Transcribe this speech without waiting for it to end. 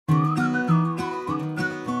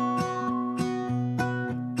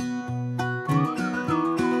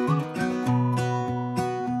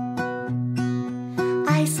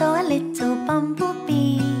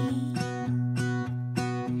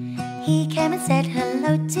said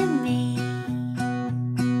hello to me.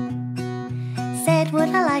 Said, would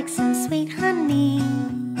I like some sweet honey?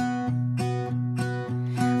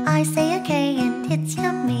 I say okay and it's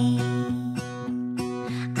yummy.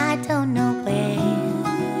 I don't know where,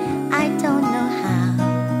 I don't know how,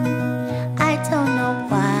 I don't know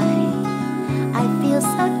why I feel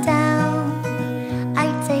so down. I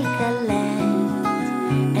take a left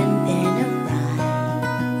and then a right,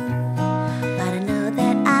 but I know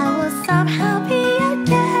that I will somehow be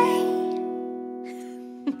okay.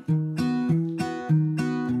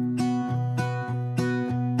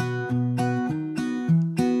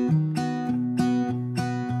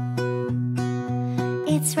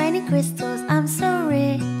 It's raining crystals, I'm so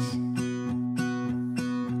rich.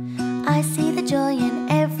 I see the joy in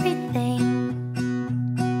everything,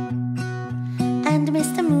 and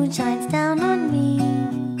Mr. Moon shines down on me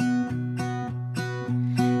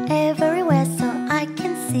everywhere so I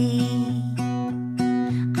can see.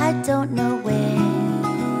 I don't know where,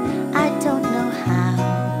 I don't know how,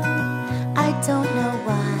 I don't know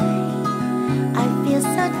why I feel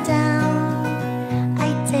so down. I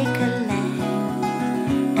take a left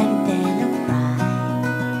and then a right,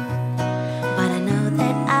 but I know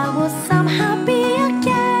that I will somehow be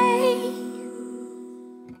okay.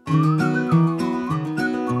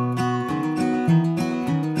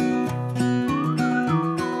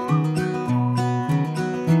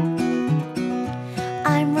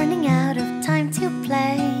 I'm running out of time to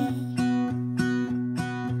play.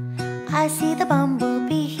 I see the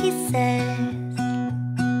bumblebee, he says,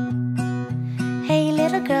 hey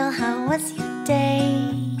little girl, how was your day?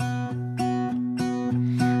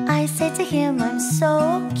 I say to him, I'm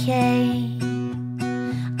so okay.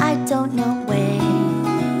 I don't know where,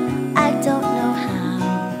 I don't know how,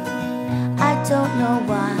 I don't know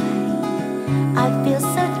why I feel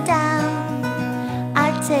so down.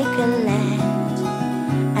 I take a left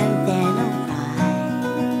and then a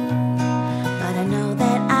right, but I know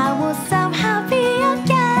that I will somehow be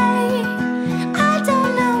okay. I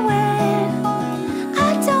don't know where,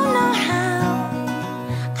 I don't know how,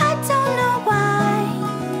 I don't know why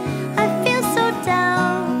I feel so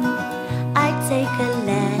down. I take a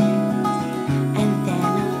left and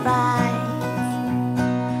then a right,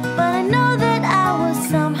 but I know that I will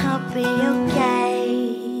somehow be okay.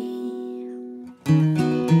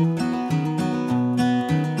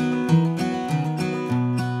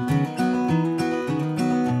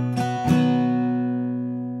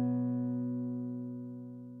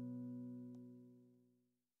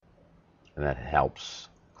 And that helps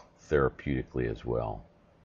therapeutically as well.